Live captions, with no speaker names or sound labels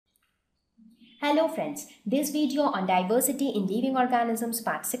Hello friends, this video on diversity in living organisms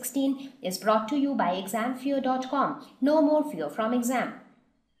part 16 is brought to you by examfear.com. No more fear from exam.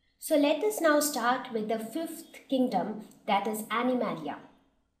 So let us now start with the fifth kingdom, that is Animalia.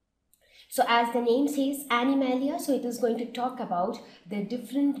 So as the name says, Animalia, so it is going to talk about the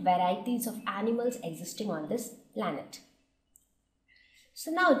different varieties of animals existing on this planet.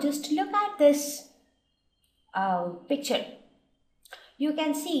 So now just look at this picture. You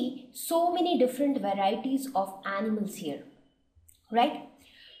can see so many different varieties of animals here, right?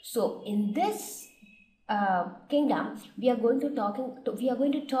 So in this kingdom, we are going to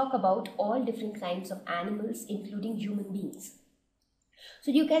talk about all different kinds of animals, including human beings. So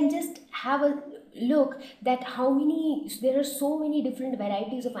you can just have a look that there are so many different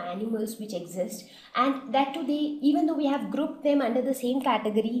varieties of animals which exist, and that today, even though we have grouped them under the same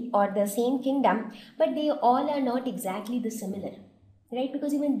category or the same kingdom, but they all are not exactly the similar. Right,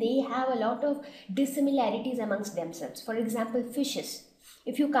 because even they have a lot of dissimilarities amongst themselves. For example, fishes.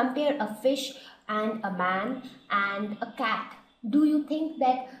 If you compare a fish and a man and a cat, do you think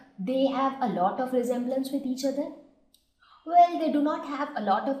that they have a lot of resemblance with each other? Well, they do not have a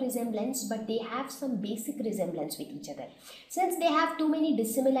lot of resemblance, but they have some basic resemblance with each other. Since they have too many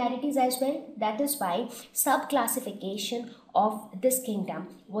dissimilarities as well, that is why sub-classification of this kingdom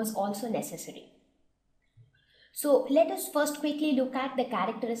was also necessary. So let us first quickly look at the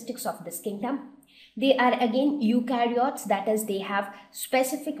characteristics of this kingdom. They are again eukaryotes, that is, they have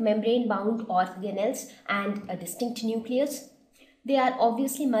specific membrane-bound organelles and a distinct nucleus. They are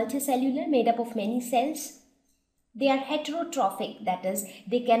obviously multicellular, made up of many cells. They are heterotrophic, that is,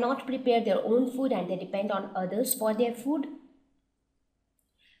 they cannot prepare their own food and they depend on others for their food.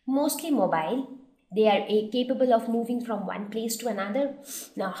 Mostly mobile. They are capable of moving from one place to another.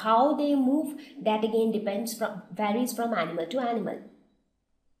 Now, how they move, that again varies from animal to animal.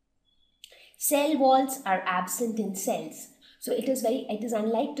 Cell walls are absent in cells. So it is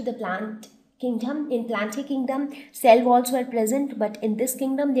unlike to the plant kingdom. In plantae kingdom, cell walls were present, but in this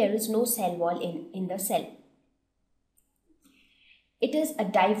kingdom, there is no cell wall in the cell. It is a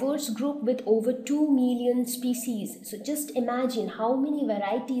diverse group with over 2 million species. So just imagine how many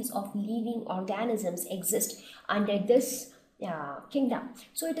varieties of living organisms exist under this kingdom.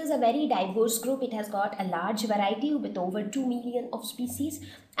 So it is a very diverse group. It has got a large variety with over 2 million of species,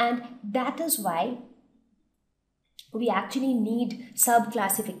 and that is why we actually need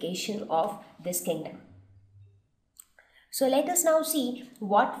sub-classification of this kingdom. So let us now see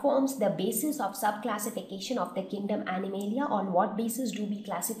what forms the basis of sub-classification of the kingdom Animalia. On what basis do we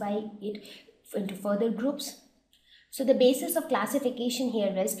classify it into further groups? So the basis of classification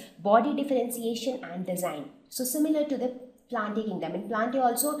here is body differentiation and design. So similar to the plantae kingdom. In plantae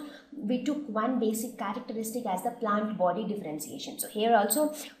also, we took one basic characteristic as the plant body differentiation. So here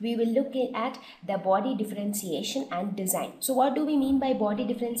also, we will look at the body differentiation and design. So what do we mean by body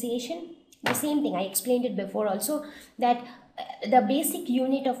differentiation? The same thing, I explained it before also, that the basic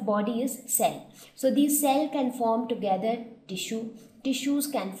unit of body is cell. So these cells can form together tissue, tissues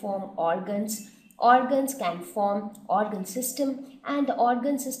can form organs, organs can form organ system, and the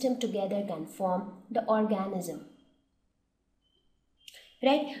organ system together can form the organism.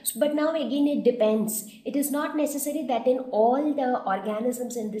 Right? But now again it depends. It is not necessary that in all the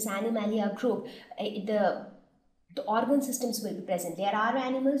organisms in this Animalia group, the organ systems will be present. There are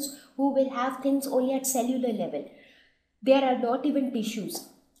animals who will have things only at cellular level. There are not even tissues.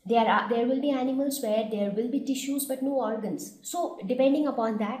 There will be animals where there will be tissues but no organs. So depending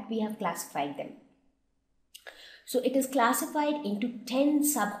upon that, we have classified them. So it is classified into 10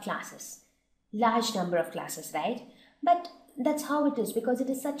 subclasses. Large number of classes, right? But that's how it is, because it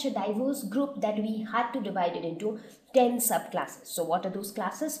is such a diverse group that we had to divide it into 10 subclasses. So what are those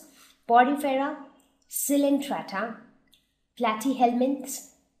classes? Porifera, Coelenterata,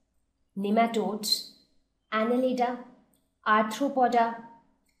 Platyhelminths, nematodes, Annelida, Arthropoda,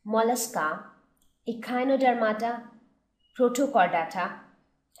 Mollusca, Echinodermata, Protochordata,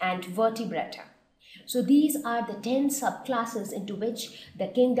 and Vertebrata. So these are the 10 subclasses into which the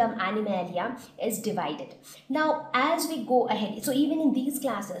kingdom Animalia is divided. Now, as we go ahead, so even in these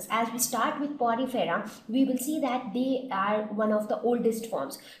classes, as we start with Porifera, we will see that they are one of the oldest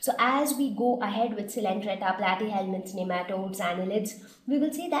forms. So as we go ahead with Coelenterata, Platyhelminths, nematodes, annelids, we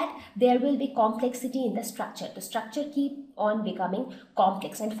will see that there will be complexity in the structure. The structure keep on becoming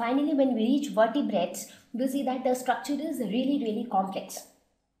complex. And finally, when we reach vertebrates, we'll see that the structure is really complex.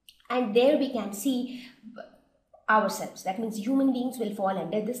 And there we can see ourselves. That means human beings will fall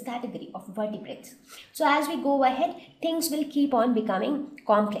under this category of vertebrates. So as we go ahead, things will keep on becoming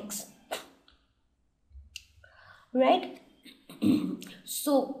complex. Right?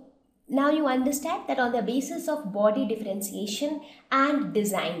 So Now you understand that on the basis of body differentiation and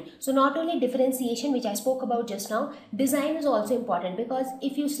design. So not only differentiation, which I spoke about just now, design is also important, because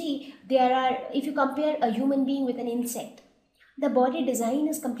if you see, if you compare a human being with an insect, the body design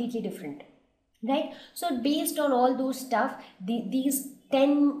is completely different, right? So based on all those stuff, these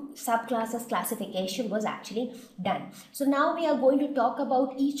 10 subclasses classification was actually done. So now we are going to talk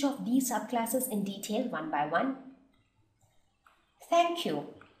about each of these subclasses in detail one by one. Thank you.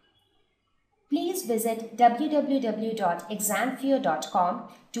 Please visit www.examfear.com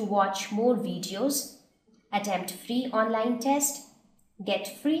to watch more videos, attempt free online test, get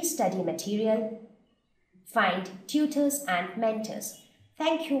free study material, find tutors and mentors.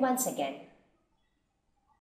 Thank you once again.